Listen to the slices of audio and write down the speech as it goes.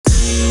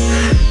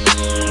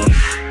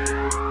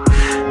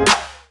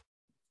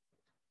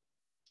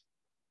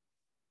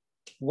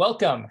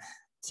Welcome.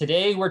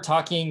 Today we're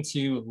talking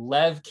to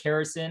Lev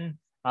Karasin.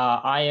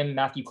 I am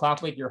Matthew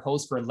Clapwick, your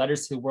host for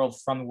Letters to the World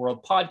from the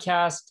World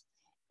podcast.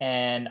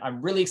 And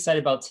I'm really excited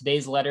about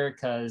today's letter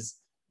because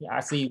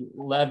actually,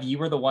 Lev, you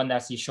were the one that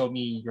actually showed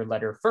me your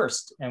letter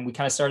first. And we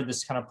kind of started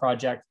this kind of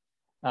project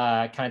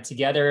kind of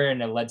together,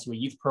 and it led to a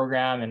youth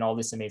program and all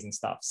this amazing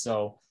stuff.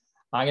 So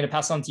I'm going to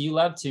pass on to you,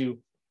 Lev, to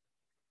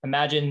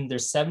imagine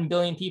there's 7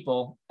 billion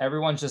people.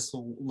 Everyone's just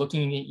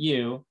looking at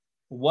you.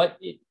 What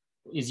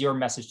is your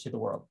message to the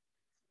world?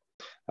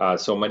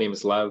 So my name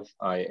is Lev.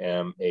 I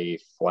am a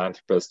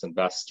philanthropist,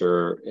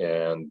 investor,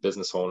 and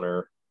business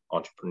owner,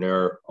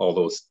 entrepreneur, all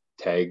those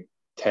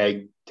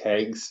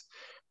tags.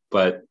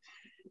 But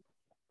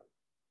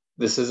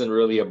this isn't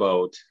really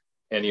about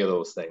any of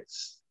those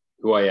things.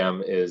 Who I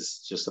am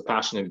is just a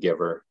passionate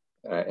giver.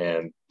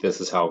 And this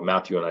is how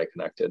Matthew and I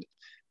connected.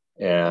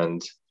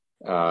 And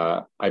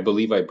I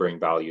believe I bring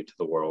value to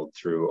the world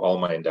through all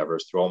my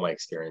endeavors, through all my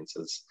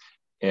experiences.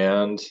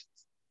 And,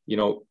 you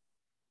know,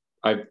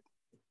 I've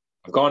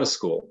gone to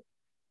school,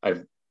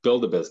 I've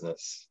built a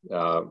business,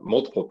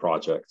 multiple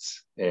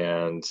projects,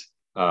 and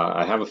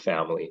I have a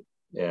family.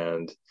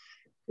 And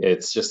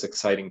it's just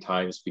exciting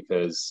times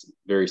because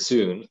very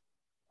soon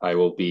I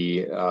will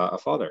be a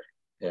father.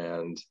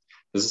 And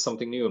this is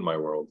something new in my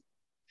world.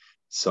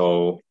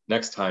 So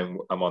next time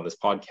I'm on this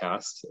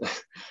podcast,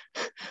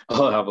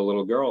 I'll have a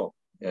little girl.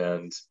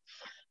 And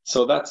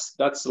so that's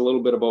a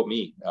little bit about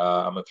me.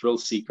 I'm a thrill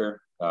seeker.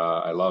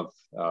 I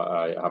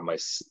have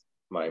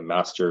my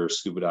master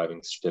scuba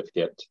diving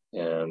certificate,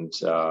 and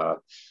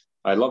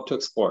I love to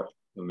explore.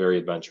 I'm very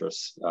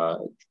adventurous.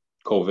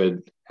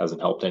 COVID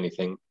hasn't helped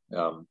anything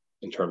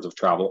in terms of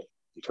travel,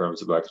 in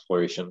terms of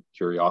exploration,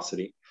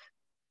 curiosity,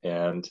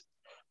 and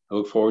I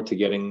look forward to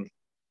getting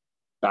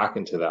back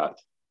into that.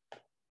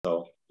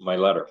 So my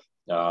letter.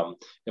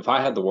 If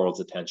I had the world's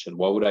attention,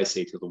 what would I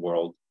say to the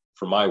world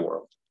for my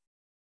world?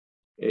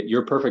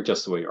 You're perfect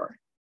just the way you are.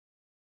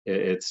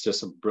 It's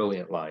just a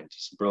brilliant line,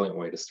 just a brilliant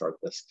way to start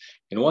this.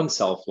 In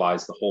oneself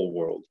lies the whole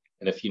world.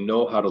 And if you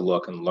know how to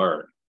look and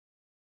learn,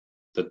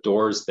 the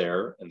door is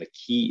there and the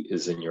key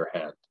is in your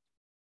hand.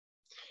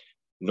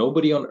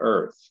 Nobody on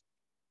earth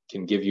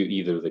can give you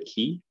either the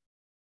key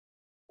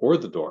or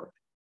the door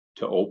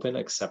to open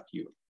except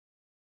you.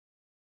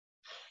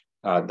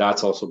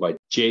 That's also by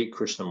J.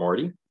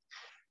 Krishnamurti.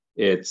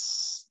 If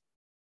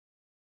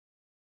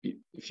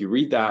you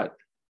read that,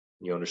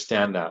 you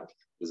understand that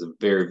is a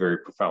very, very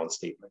profound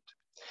statement.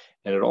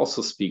 And it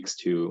also speaks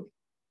to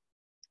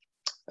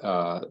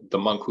the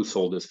monk who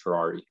sold his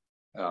Ferrari,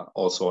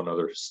 also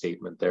another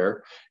statement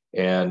there.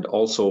 And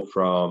also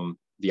from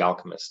The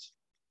Alchemist,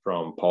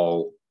 from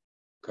Paul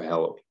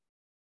Coelho.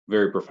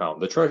 Very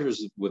profound. The treasure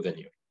is within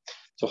you.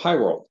 So hi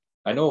world,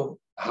 I know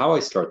how I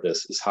start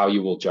this is how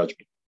you will judge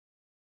me.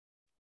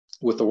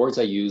 With the words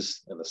I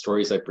use and the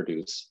stories I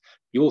produce,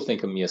 you will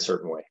think of me a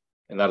certain way.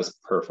 And that is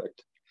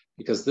perfect,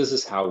 because this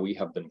is how we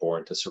have been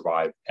born to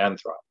survive and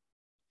thrive.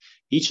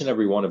 Each and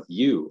every one of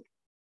you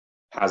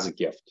has a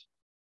gift.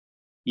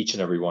 Each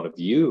and every one of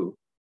you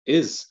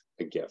is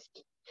a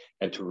gift.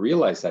 And to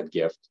realize that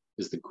gift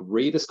is the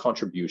greatest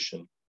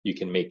contribution you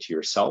can make to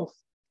yourself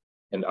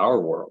and our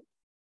world.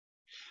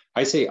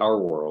 I say our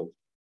world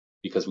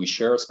because we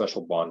share a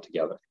special bond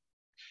together.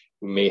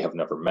 We may have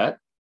never met.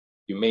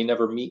 You may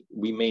never meet.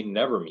 We may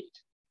never meet.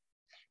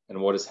 And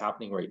what is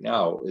happening right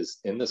now is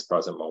in this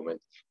present moment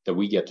that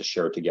we get to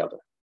share together.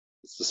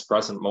 It's this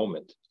present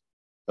moment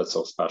that's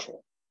so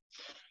special.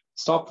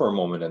 Stop for a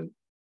moment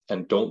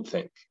and don't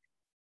think.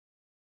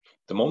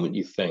 The moment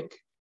you think,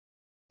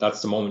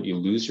 that's the moment you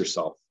lose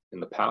yourself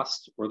in the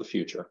past or the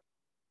future.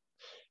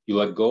 You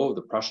let go of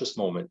the precious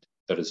moment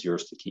that is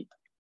yours to keep.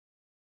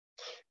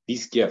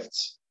 These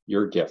gifts,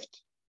 your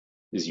gift,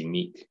 is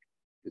unique.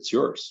 It's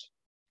yours.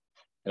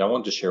 And I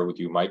want to share with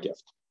you my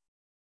gift.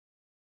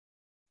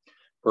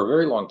 For a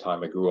very long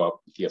time, I grew up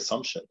with the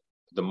assumption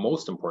that the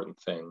most important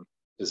thing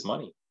is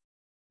money.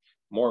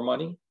 More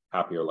money,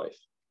 happier life.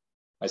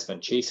 I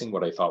spent chasing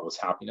what I thought was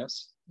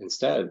happiness.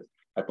 Instead,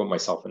 I put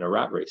myself in a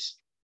rat race,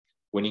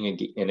 winning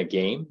in a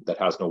game that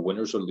has no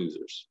winners or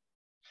losers.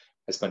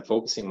 I spent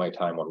focusing my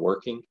time on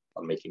working,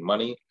 on making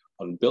money,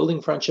 on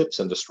building friendships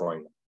and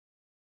destroying them.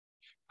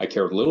 I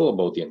cared little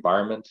about the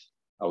environment.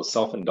 I was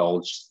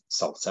self-indulged,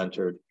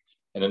 self-centered,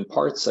 and in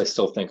parts, I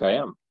still think I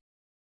am.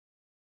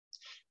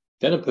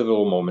 Then a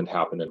pivotal moment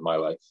happened in my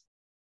life.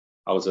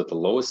 I was at the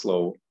lowest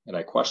low, and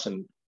I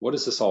questioned, what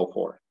is this all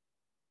for?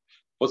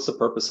 What's the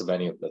purpose of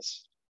any of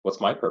this? What's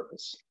my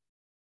purpose?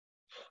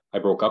 I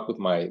broke up with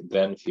my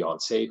then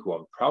fiancée, who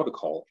I'm proud to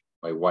call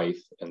my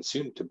wife and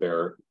soon to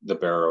bear the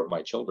bearer of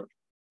my children,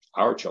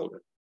 our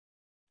children.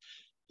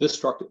 This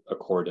struck a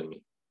chord in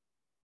me.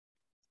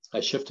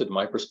 I shifted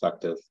my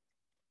perspective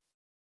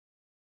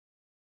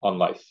on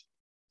life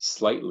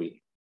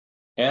slightly,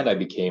 and I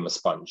became a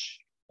sponge,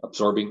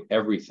 absorbing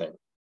everything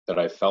that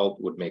I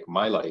felt would make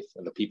my life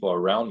and the people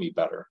around me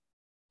better.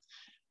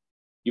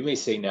 You may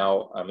say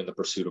now I'm in the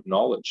pursuit of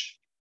knowledge,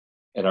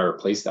 and I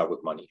replace that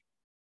with money.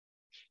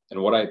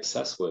 And what I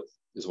obsess with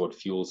is what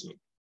fuels me.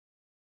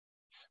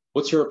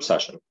 What's your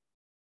obsession?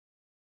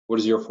 What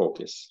is your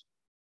focus?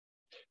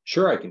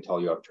 Sure, I can tell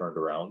you I've turned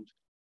around.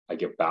 I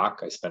give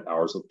back. I spent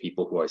hours with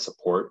people who I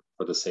support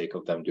for the sake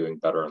of them doing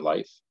better in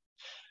life.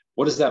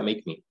 What does that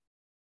make me?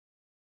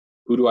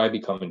 Who do I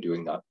become in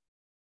doing that?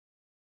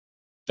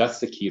 That's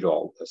the key to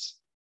all of this.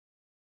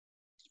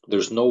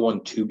 There's no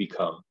one to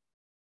become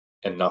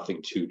and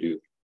nothing to do.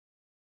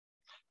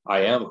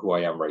 I am who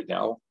I am right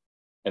now,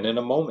 and in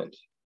a moment,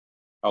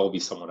 I will be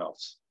someone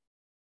else.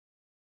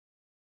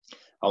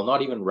 I'll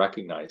not even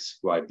recognize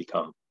who I've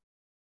become.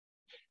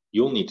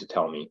 You'll need to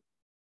tell me.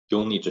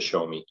 You'll need to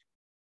show me,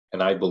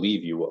 and I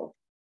believe you will.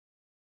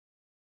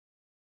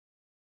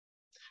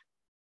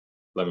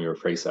 Let me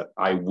rephrase that.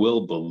 I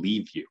will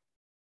believe you.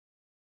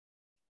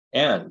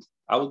 And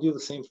I will do the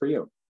same for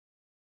you.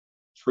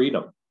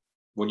 Freedom.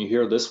 When you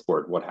hear this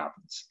word, what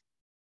happens?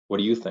 What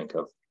do you think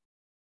of?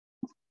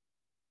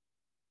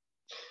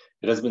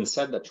 It has been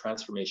said that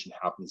transformation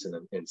happens in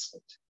an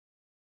instant.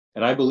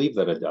 And I believe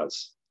that it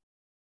does.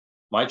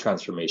 My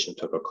transformation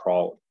took a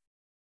crawl.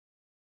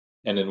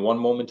 And in one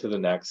moment to the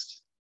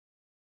next,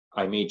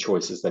 I made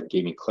choices that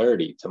gave me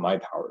clarity to my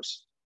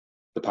powers,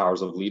 the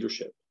powers of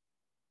leadership,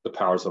 the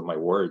powers of my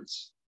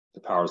words,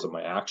 the powers of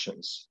my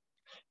actions,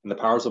 and the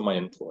powers of my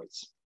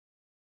influence.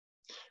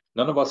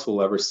 None of us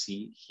will ever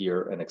see,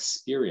 hear, and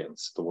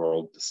experience the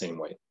world the same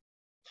way.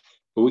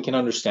 But we can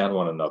understand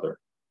one another,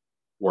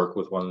 work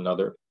with one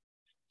another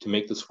to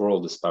make this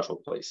world a special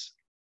place.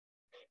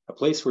 A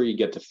place where you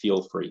get to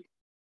feel free,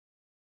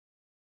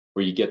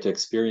 where you get to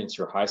experience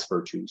your highest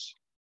virtues,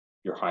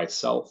 your highest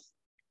self,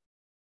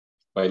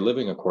 by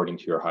living according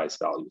to your highest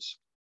values.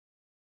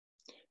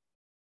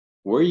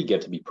 Where you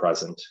get to be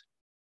present,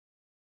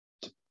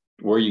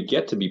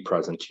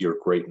 to your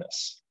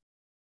greatness,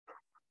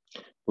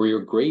 where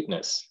your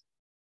greatness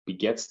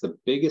begets the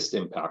biggest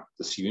impact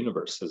this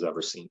universe has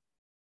ever seen.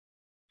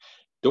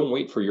 Don't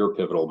wait for your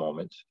pivotal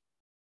moment.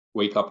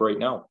 Wake up right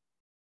now.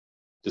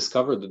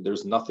 Discover that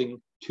there's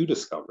nothing to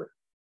discover,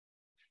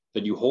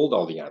 that you hold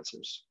all the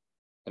answers.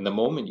 And the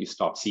moment you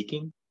stop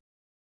seeking,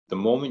 the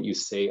moment you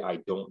say, I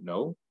don't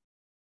know,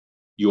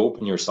 you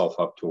open yourself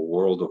up to a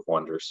world of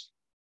wonders.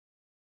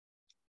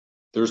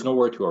 There's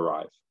nowhere to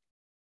arrive.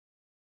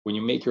 When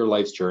you make your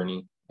life's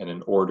journey, and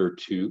in order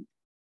to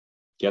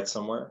get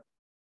somewhere,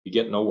 you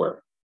get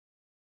nowhere.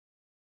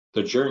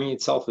 The journey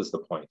itself is the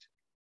point.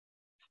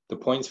 The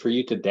point's for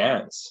you to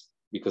dance,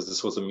 because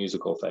this was a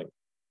musical thing.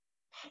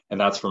 And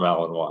that's from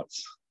Alan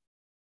Watts.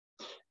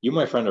 You,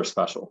 my friend, are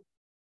special.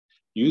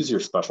 Use your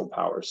special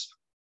powers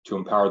to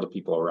empower the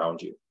people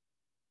around you.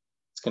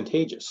 It's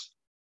contagious.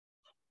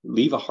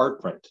 Leave a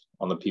heartprint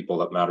on the people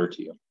that matter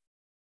to you.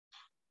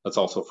 That's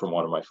also from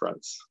one of my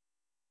friends.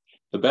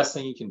 The best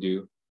thing you can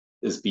do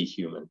is be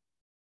human.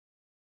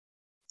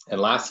 And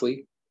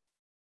lastly,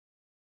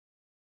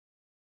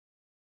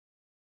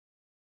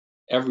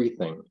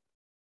 everything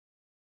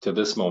to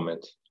this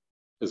moment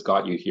has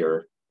got you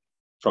here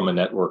from a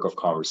network of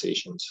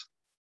conversations.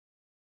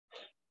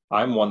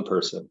 I'm one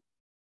person,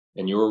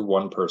 and you're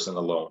one person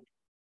alone.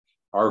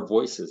 Our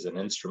voices and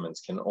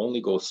instruments can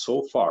only go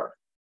so far,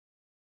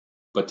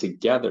 but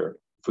together,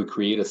 if we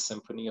create a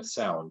symphony of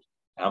sound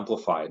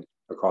amplified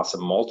across a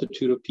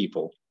multitude of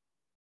people,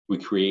 we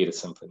create a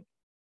symphony.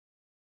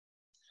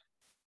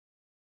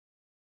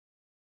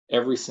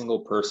 Every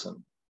single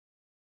person,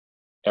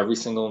 every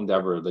single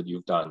endeavor that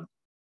you've done,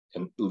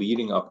 and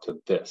leading up to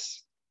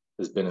this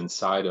has been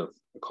inside of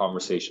a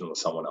conversation with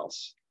someone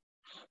else.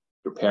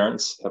 Your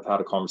parents have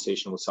had a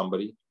conversation with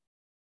somebody.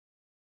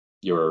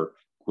 Your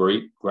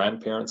great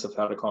grandparents have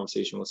had a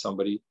conversation with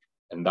somebody,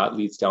 and that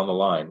leads down the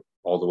line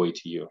all the way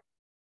to you.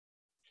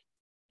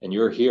 And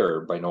you're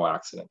here by no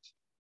accident,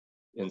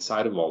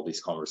 inside of all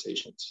these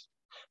conversations.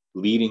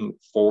 Leading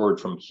forward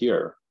from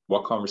here,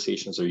 what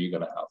conversations are you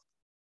going to have?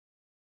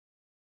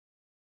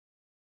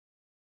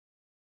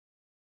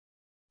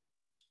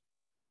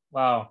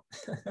 Wow.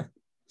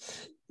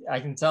 I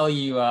can tell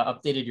you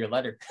updated your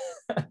letter.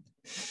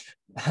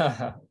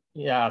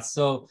 Yeah,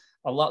 so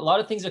a lot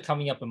of things are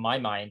coming up in my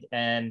mind,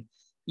 and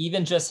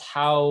even just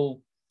how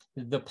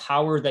the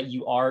power that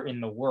you are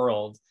in the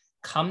world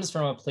comes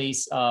from a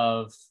place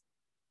of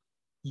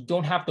you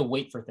don't have to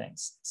wait for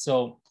things.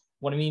 So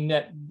what I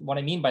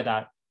mean by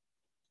that,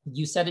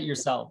 you said it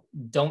yourself,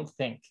 don't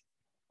think.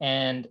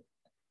 And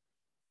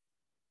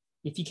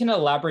if you can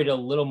elaborate a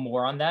little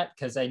more on that,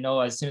 because I know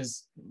as soon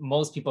as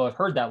most people have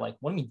heard that, like,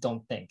 what do you mean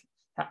don't think?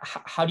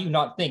 How do you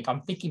not think?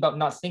 I'm thinking about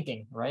not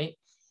thinking, right?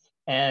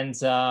 And,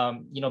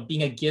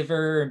 being a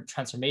giver,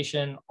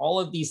 transformation, all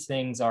of these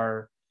things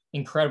are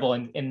incredible,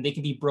 and they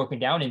can be broken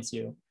down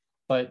into,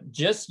 but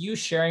just you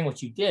sharing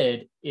what you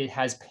did, it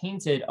has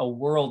painted a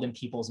world in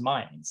people's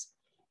minds.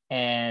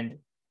 And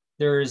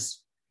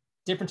there's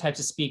different types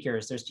of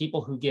speakers. There's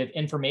people who give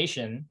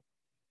information.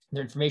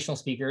 They're informational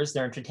speakers.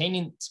 They're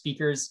entertaining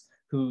speakers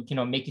who,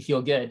 make you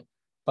feel good.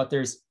 But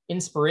there's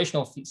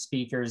inspirational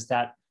speakers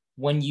that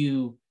when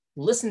you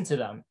listen to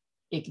them,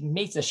 it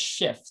makes a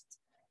shift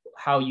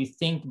how you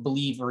think,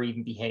 believe, or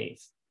even behave.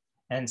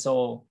 And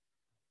so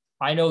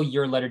I know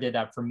your letter did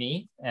that for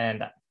me.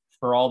 And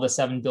for all the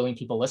 7 billion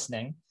people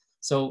listening.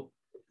 So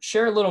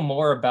share a little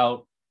more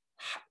about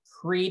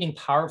creating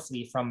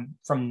powerfully from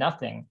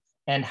nothing,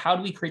 and how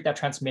do we create that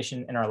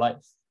transformation in our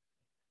life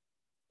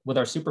with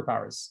our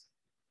superpowers?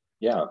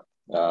 Yeah.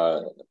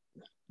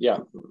 Yeah,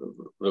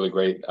 really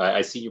great.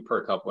 I see you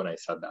perk up when I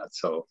said that.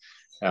 So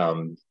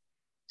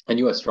I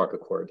knew I struck a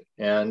chord.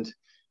 And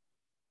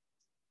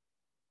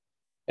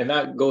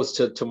that goes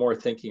to more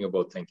thinking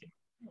about thinking,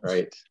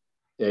 right?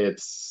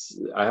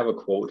 I have a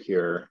quote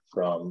here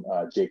from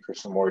J.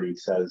 Krishnamurti.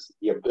 Says,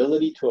 the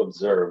ability to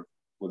observe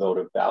without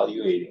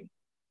evaluating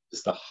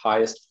is the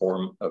highest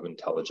form of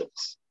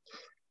intelligence.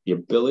 The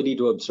ability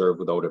to observe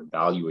without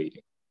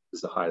evaluating is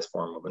the highest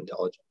form of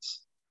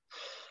intelligence.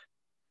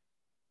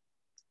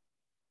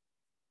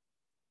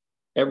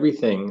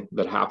 Everything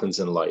that happens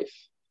in life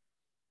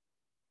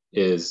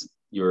is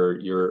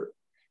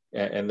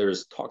and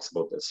there's talks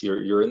about this,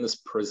 you're in this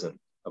prison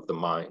of the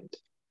mind.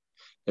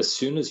 As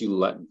soon as you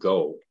let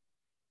go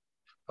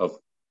of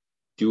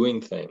doing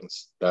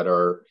things for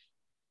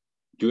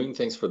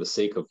the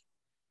sake of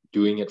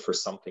doing it for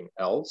something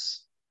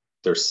else,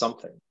 there's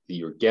something that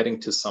you're getting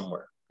to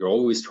somewhere. You're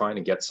always trying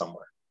to get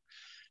somewhere.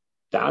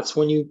 That's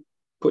when you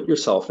put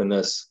yourself in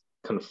this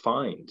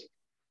confined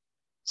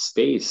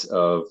space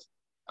of,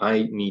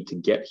 I need to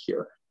get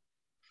here.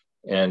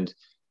 And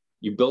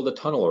you build a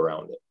tunnel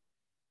around it.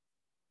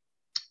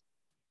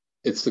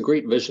 It's the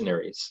great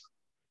visionaries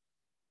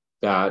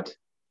that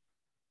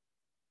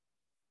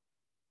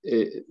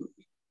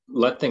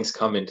let things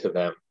come into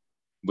them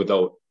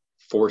without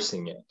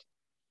forcing it,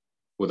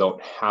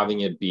 without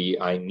having it be,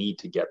 I need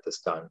to get this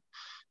done.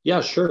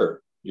 Yeah,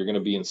 sure. You're going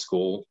to be in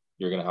school,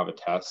 you're going to have a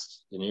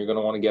test, and you're going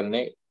to want to get an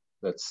A.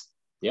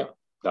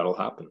 That'll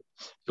happen.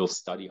 You'll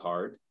study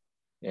hard,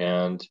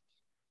 and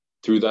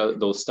through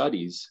those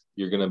studies,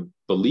 you're going to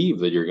believe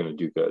that you're going to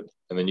do good.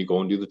 And then you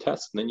go and do the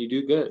test, and then you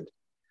do good.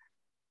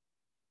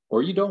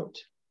 Or you don't.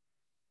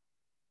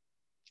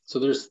 So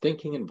there's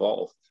thinking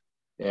involved,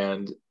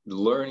 and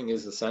learning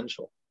is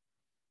essential.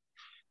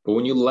 But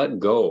when you let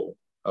go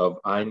of,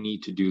 I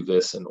need to do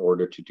this in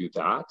order to do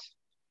that,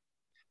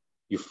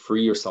 you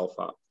free yourself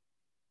up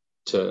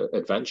to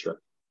adventure,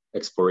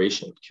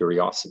 exploration,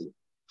 curiosity.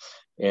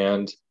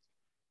 And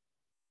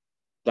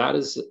that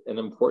is an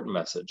important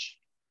message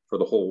for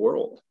the whole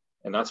world.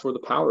 And that's where the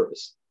power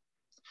is.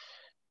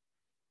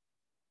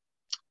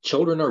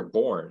 Children are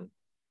born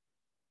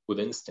with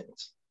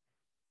instincts,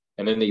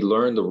 and then they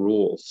learn the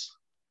rules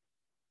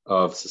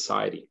of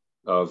society,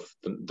 of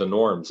the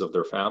norms of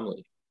their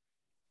family.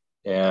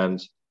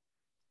 And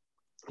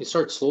they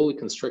start slowly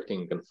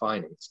constricting and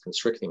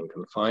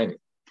confining.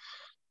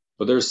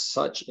 But there's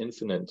such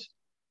infinite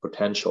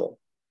potential.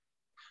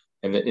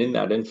 And in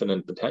that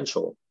infinite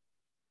potential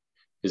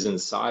is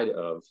inside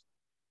of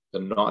the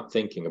not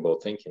thinking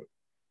about thinking.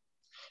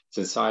 It's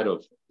inside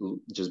of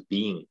just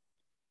being.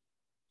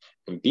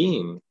 And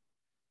being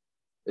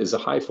is a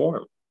high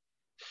form.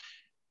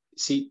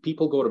 See,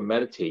 people go to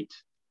meditate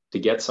to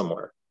get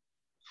somewhere.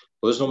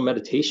 Well, there's no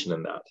meditation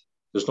in that.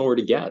 There's nowhere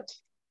to get.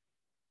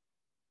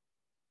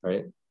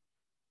 Right?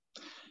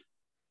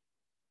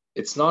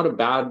 It's not a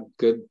bad,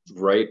 good,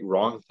 right,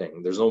 wrong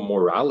thing. There's no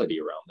morality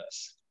around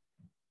this.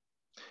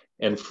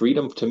 And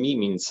freedom to me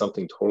means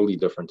something totally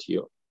different to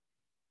you.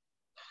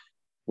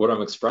 What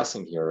I'm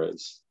expressing here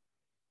is,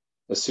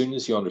 as soon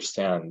as you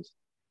understand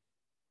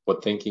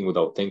what thinking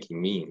without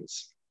thinking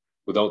means,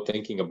 without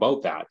thinking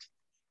about that,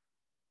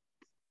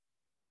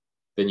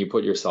 then you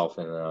put yourself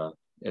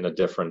in a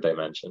different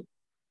dimension.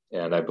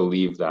 And I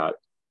believe that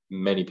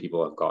many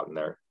people have gotten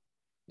there,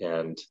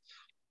 and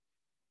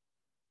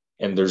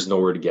there's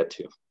nowhere to get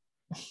to.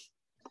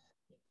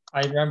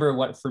 I remember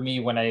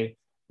when I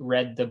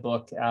read the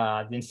book,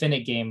 The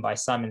Infinite Game by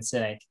Simon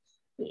Sinek,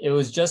 it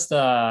was just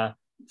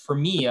for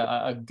me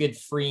a good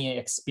freeing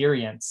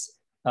experience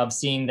of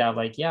seeing that,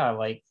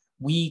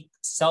 we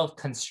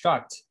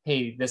self-construct,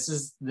 hey, this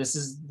is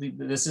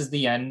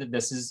the end,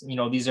 this is,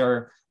 these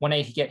are, when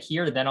I get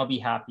here, then I'll be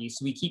happy.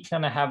 So we keep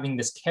kind of having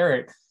this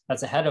carrot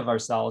that's ahead of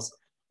ourselves.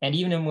 And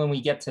even when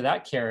we get to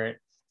that carrot,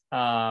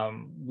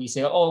 we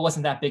say, oh, it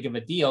wasn't that big of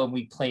a deal, and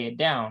we play it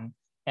down,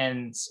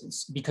 and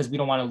because we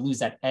don't want to lose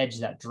that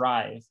edge, that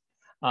drive.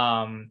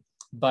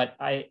 But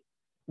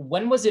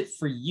when was it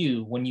for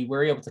you when you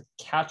were able to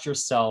catch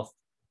yourself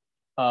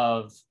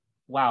of,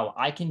 wow,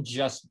 I can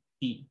just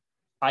be,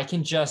 I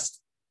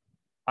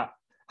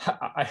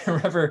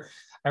remember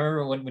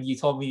when you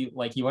told me,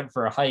 like, you went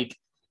for a hike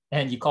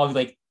and you called me,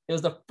 like, it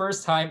was the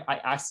first time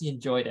I actually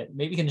enjoyed it.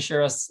 Maybe you can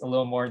share us a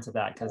little more into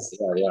that, because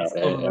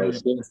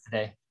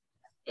today.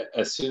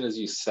 As soon as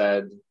you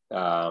said,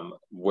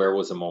 where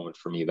was a moment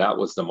for me, that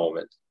was the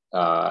moment.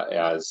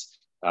 As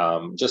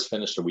just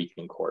finished a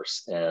weekend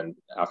course, and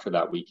after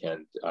that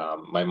weekend,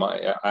 my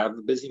mind, I have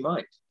a busy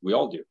mind. We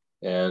all do,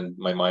 and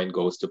my mind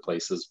goes to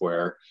places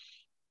where,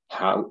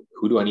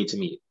 who do I need to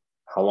meet?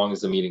 How long is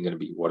the meeting going to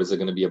be? What is it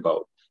going to be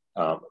about?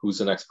 Who's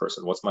the next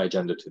person? What's my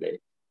agenda today?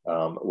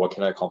 What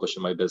can I accomplish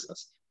in my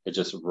business? It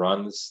just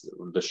runs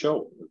the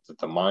show.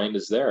 The mind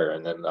is there,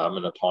 and then I'm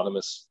an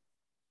autonomous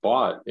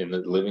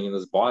living in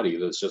this body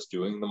that's just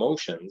doing the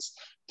motions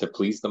to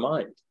please the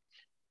mind.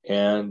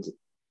 And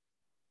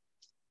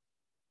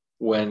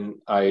when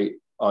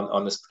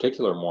on this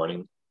particular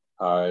morning,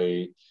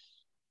 after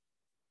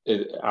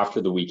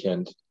the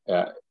weekend,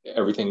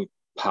 everything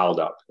piled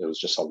up. It was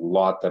just a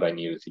lot that I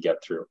needed to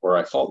get through, or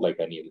I felt like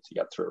I needed to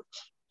get through.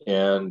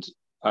 And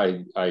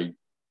my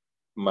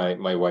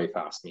wife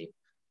asked me,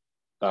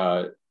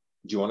 do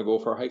you want to go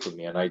for a hike with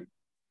me? And I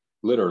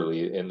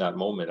literally, in that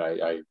moment,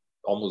 I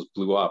almost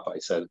blew up. I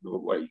said,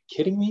 are you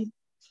kidding me?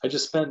 I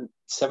just spent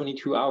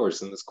 72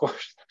 hours in this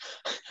course.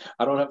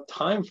 I don't have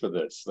time for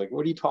this. Like,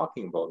 what are you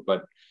talking about?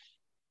 But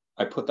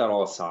I put that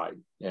all aside,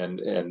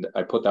 and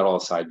I put that all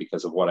aside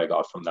because of what I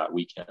got from that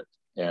weekend.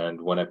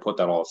 And when I put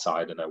that all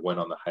aside and I went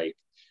on the hike,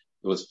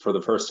 it was for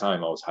the first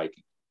time I was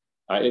hiking.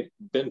 I had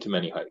been to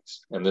many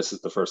hikes, and this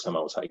is the first time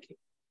I was hiking.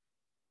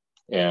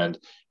 And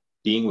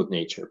being with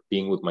nature,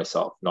 being with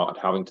myself, not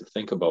having to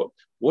think about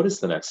what is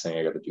the next thing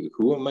I got to do?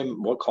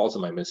 What calls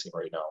am I missing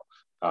right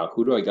now?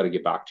 Who do I got to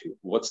get back to?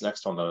 What's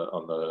next on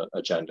the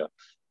agenda?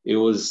 It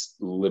was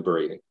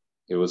liberating.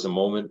 It was a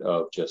moment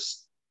of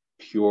just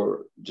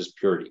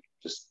purity,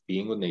 just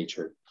being with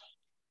nature.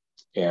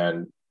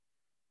 And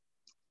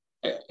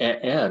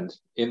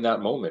in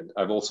that moment,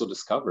 I've also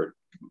discovered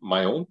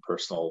my own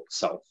personal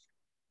self.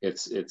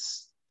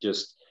 It's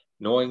just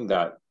knowing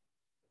that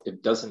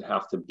it doesn't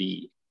have to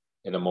be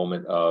in a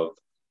moment of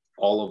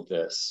all of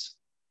this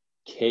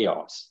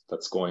chaos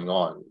that's going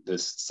on,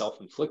 this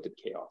self-inflicted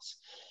chaos.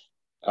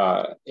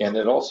 And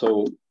it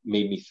also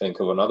made me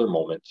think of another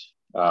moment,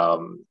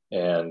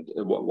 and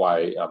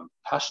why I'm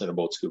passionate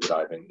about scuba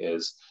diving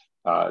is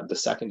the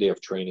second day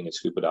of training in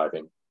scuba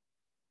diving.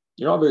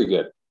 You're not very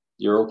good.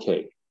 You're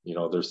okay.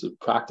 There's a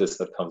practice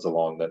that comes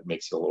along that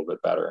makes you a little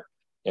bit better.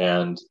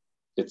 And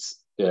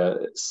it's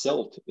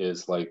silt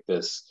is like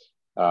this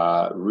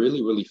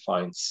really, really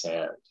fine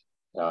sand.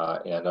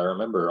 And I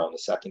remember on the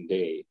second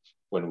day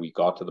when we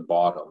got to the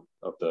bottom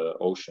of the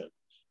ocean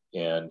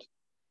and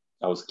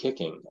I was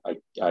kicking,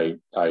 I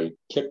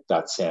kicked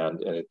that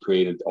sand and it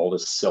created all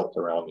this silt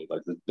around me,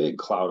 like this big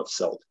cloud of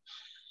silt.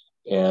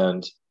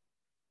 And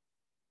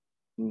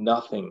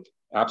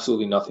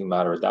absolutely nothing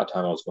mattered. At that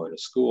time, I was going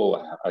to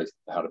school. I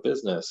had a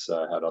business.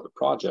 I had other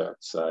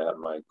projects. I had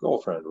my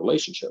girlfriend,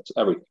 relationships,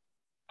 everything.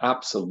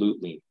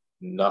 Absolutely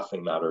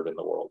nothing mattered in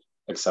the world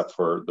except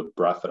for the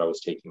breath that I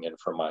was taking in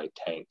from my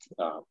tank.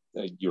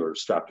 You're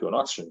strapped to an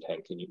oxygen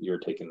tank and you're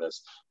taking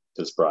this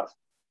breath.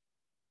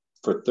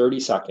 For 30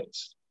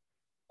 seconds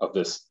of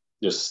this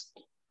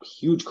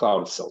huge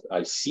cloud of silt,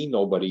 I see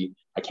nobody.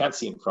 I can't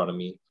see in front of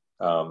me.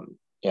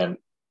 And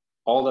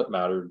all that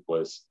mattered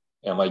was,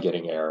 am I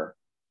getting air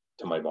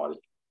to my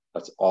body?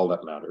 That's all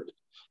that mattered.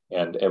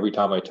 And every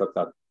time I took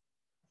that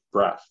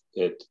breath,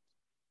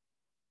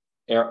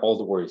 all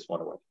the worries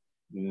went away.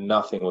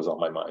 Nothing was on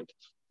my mind.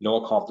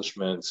 No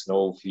accomplishments,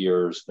 no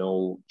fears,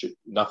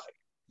 nothing.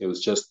 It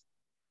was just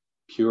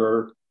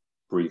pure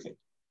breathing.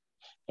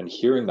 And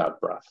hearing that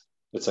breath,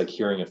 it's like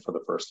hearing it for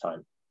the first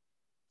time.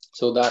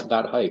 So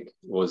that hike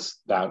was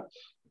that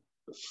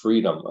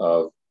freedom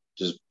of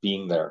just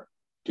being there,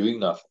 doing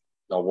nothing,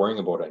 not worrying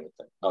about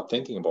anything, not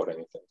thinking about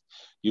anything.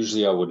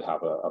 Usually I would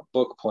have a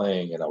book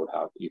playing and I would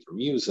have either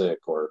music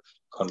or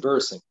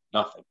conversing,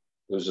 nothing.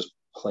 It was just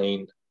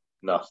plain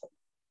nothing.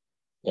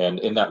 And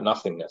in that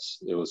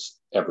nothingness, it was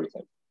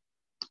everything.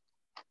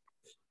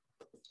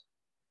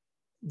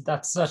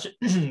 That's such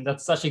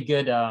a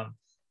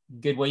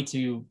good way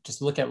to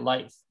just look at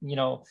life,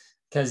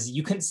 because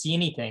you couldn't see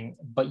anything,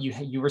 but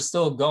you were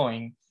still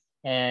going.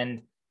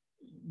 And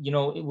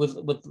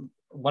with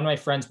one of my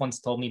friends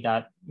once told me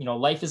that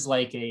life is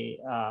like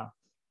those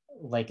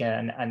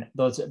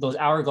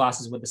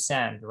hourglasses with the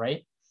sand,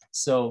 right?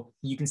 So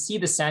you can see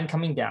the sand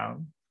coming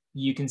down,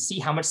 you can see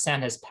how much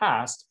sand has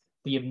passed,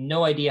 but you have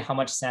no idea how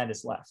much sand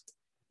is left,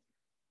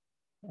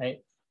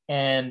 right?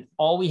 And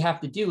all we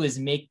have to do is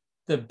make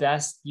the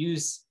best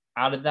use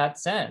out of that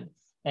sand.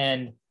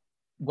 And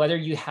whether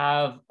you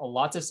have a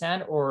lot of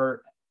sand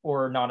or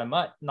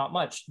not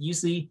much,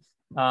 usually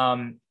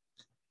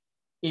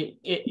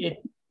it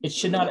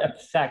should not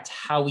affect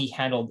how we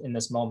handled in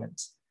this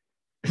moment.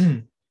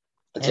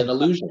 It's an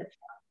illusion.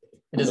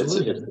 It is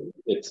illusion.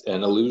 It's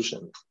an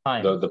illusion.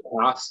 The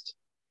past,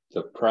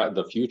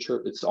 the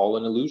future, it's all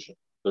an illusion.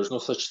 There's no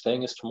such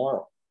thing as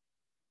tomorrow.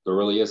 There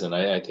really isn't.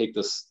 I take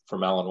this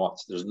from Alan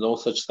Watts. There's no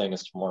such thing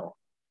as tomorrow.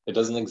 It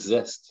doesn't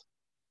exist.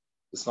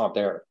 It's not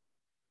there.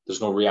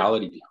 There's no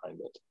reality behind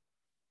it.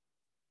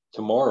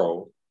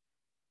 Tomorrow,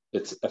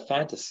 it's a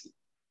fantasy.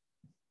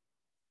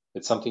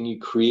 It's something you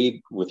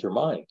create with your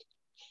mind.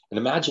 And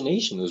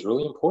imagination is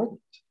really important.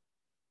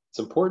 It's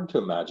important to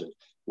imagine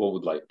what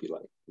would life be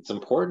like. It's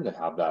important to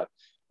have that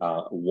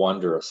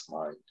wondrous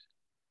mind.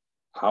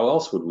 How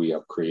else would we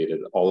have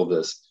created all of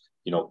this?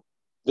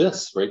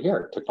 This right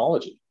here,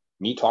 technology.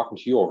 Me talking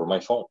to you over my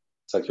phone.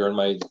 It's like you're in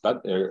my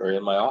bed or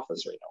in my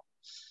office right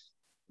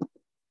now.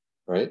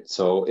 Right?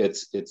 So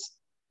it's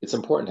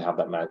important to have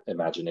that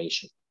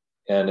imagination.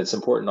 And it's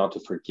important not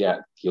to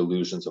forget the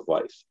illusions of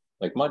life,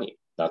 like money.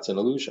 That's an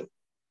illusion.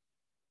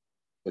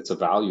 It's a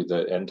value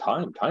that, and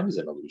time is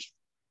an illusion.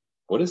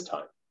 What is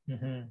time?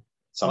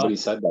 Somebody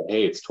said that,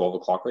 hey, it's 12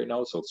 o'clock right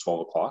now, so it's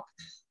 12 o'clock.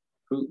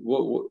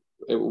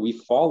 We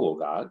follow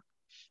that,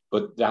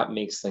 but that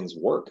makes things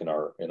work in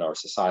our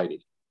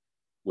society,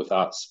 with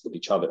us, with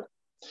each other.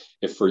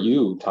 If for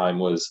you time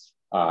was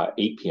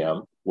 8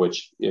 p.m.,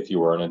 which if you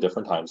were in a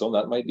different time zone,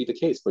 that might be the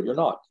case, but you're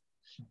not.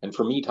 And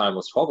for me, time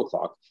was 12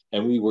 o'clock,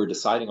 and we were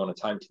deciding on a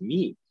time to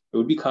meet, it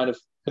would be kind of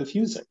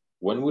confusing.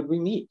 When would we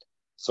meet?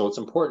 So it's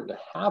important to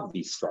have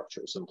these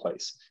structures in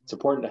place. It's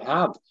important to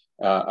have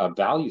a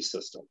value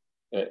system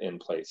in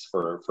place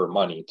for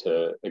money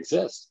to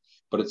exist,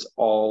 but it's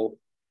all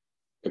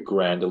a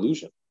grand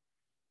illusion.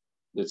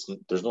 There's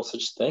no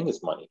such thing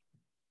as money.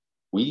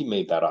 We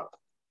made that up.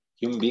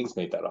 Human beings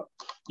made that up.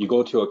 You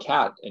go to a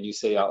cat and you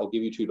say, I'll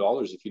give you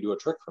 $2 if you do a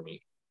trick for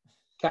me.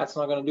 Cat's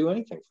not going to do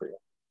anything for you,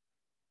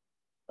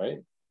 right?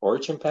 Or a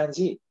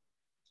chimpanzee.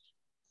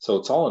 So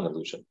it's all an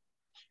illusion.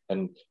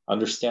 And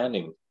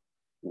understanding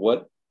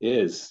what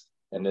is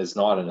and is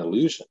not an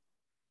illusion.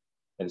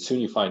 And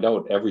soon you find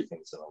out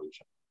everything's an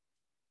illusion.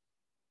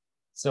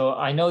 So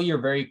I know you're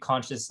very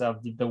conscious of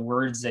the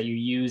words that you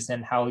use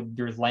and how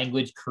your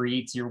language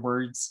creates your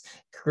words,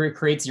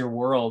 creates your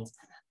world.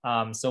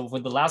 So for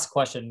the last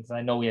question, because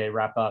I know we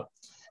wrap up,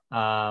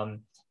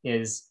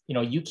 is,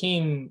 you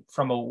came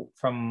from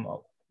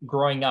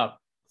growing up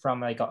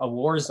from like a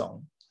war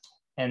zone.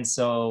 And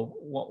so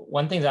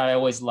one thing that I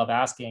always love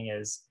asking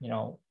is,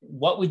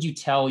 what would you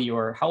tell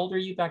how old were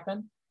you back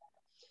then?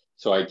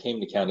 So I came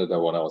to Canada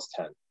when I was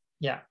 10.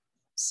 Yeah.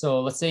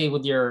 So let's say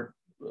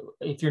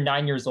if you're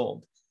 9 years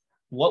old,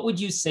 what would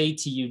you say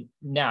to you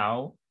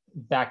now,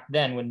 back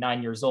then when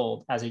 9 years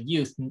old as a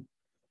youth?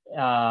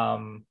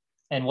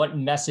 And what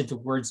message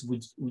of words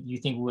would you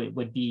think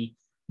would be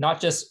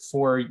not just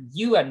for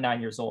you at 9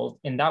 years old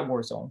in that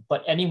war zone,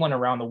 but anyone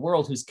around the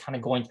world who's kind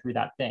of going through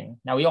that thing?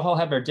 Now, we all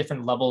have our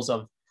different levels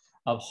of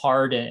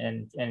hard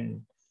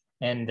and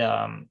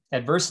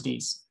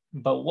adversities,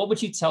 but what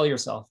would you tell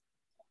yourself?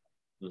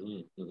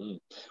 Well,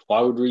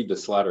 I would read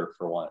this letter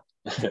for one,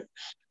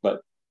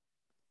 but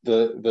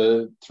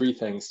the three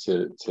things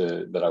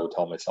that I would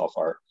tell myself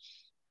are: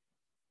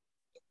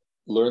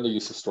 learn the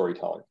use of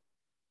storytelling,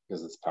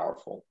 because it's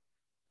powerful.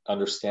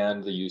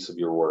 Understand the use of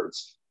your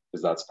words,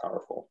 because that's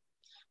powerful.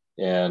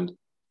 And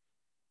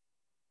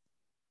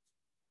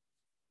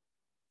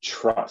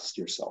trust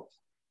yourself.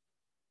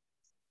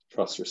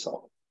 Trust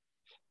yourself.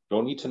 You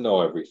don't need to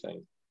know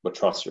everything, but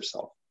trust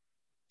yourself.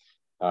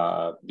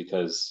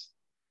 Because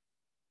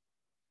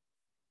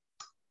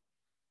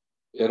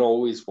it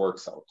always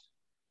works out.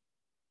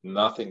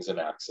 Nothing's an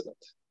accident.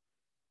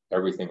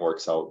 Everything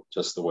works out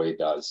just the way it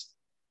does,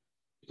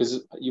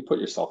 because you put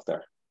yourself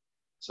there.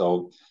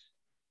 So,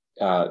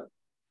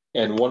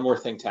 and one more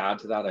thing to add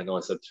to that, I know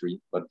I said three,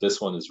 but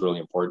this one is really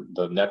important.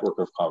 The network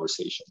of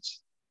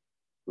conversations.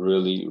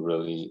 Really,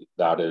 really,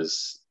 that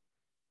is,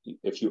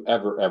 if you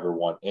ever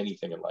want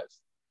anything in life,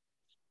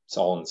 it's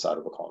all inside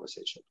of a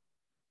conversation.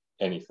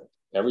 Anything,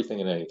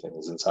 everything and anything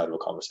is inside of a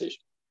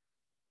conversation.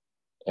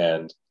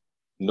 And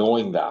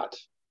knowing that,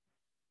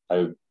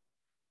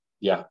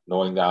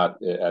 knowing that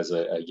as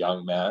a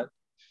young man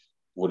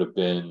would have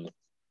been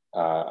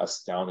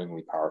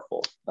astoundingly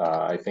powerful.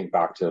 I think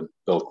back to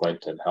Bill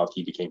Clinton, how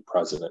he became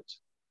president.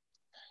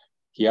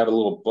 He had a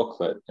little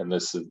booklet, and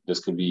this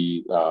could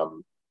be a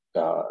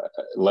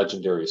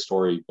legendary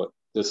story, but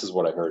this is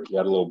what I heard. He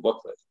had a little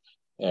booklet,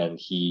 and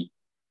he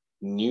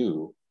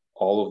knew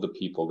all of the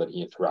people that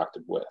he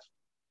interacted with.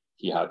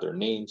 He had their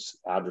names,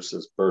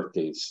 addresses,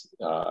 birthdays,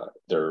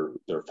 their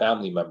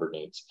family member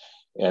names.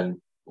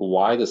 And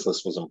why this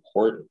list was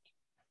important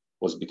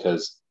was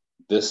because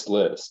this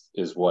list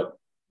is what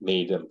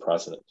made him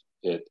president.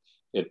 It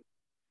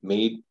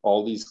made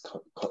all these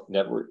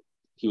network.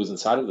 He was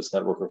inside of this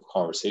network of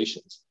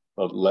conversations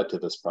that led to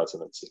this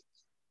presidency.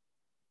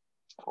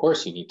 Of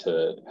course, you need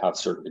to have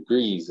certain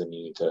degrees, and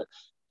you need to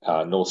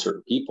know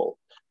certain people.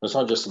 But it's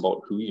not just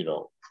about who you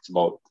know. It's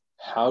about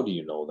how do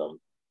you know them,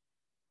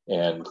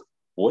 and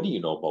what do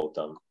you know about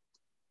them,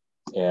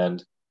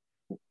 and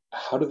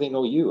how do they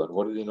know you, and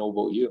what do they know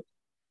about you?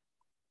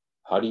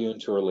 How do you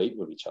interrelate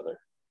with each other?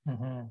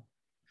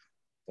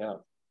 Yeah.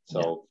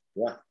 So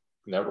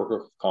network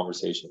of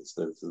conversations.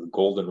 The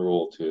golden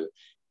rule to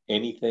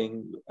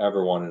anything you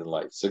ever wanted in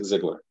life. Zig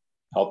Ziglar: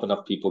 help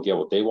enough people get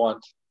what they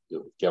want,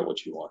 you'll get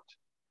what you want.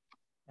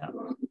 Yeah.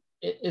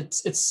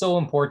 It's so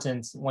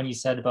important when you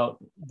said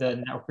about the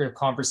network of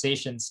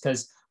conversations,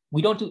 because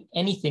we don't do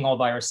anything all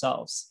by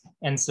ourselves.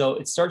 And so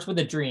it starts with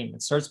a dream.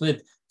 It starts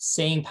with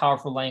saying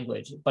powerful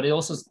language, but it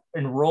also is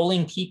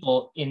enrolling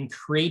people in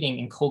creating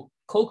and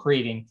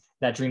co-creating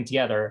that dream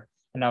together.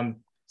 And I'm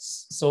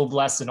so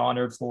blessed and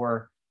honored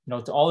for,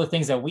 to all the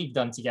things that we've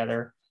done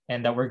together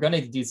and that we're going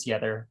to do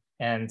together.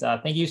 And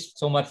thank you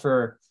so much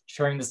for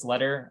sharing this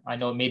letter. I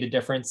know it made a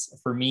difference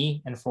for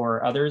me and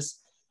for others.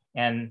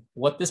 And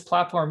what this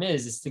platform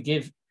is to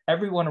give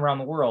everyone around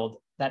the world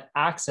that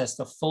access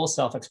to full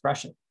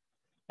self-expression.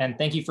 And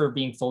thank you for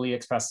being fully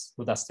expressed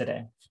with us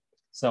today.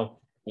 So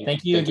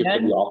thank you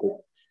again.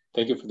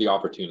 Thank you for the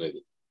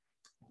opportunity.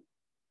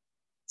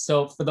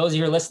 So for those of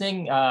you who are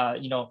listening,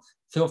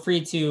 feel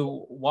free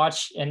to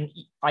watch, and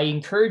I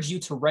encourage you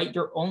to write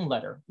your own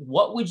letter.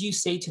 What would you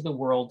say to the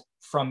world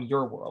from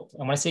your world?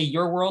 And when I say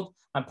your world,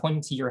 I'm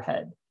pointing to your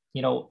head.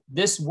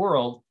 This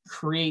world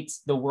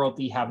creates the world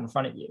that you have in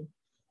front of you.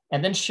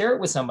 And then share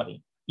it with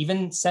somebody.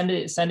 Even send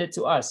it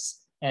to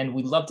us. And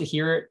we'd love to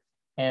hear it.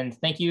 And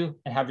thank you,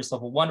 and have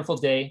yourself a wonderful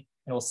day.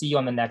 And we'll see you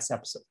on the next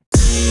episode.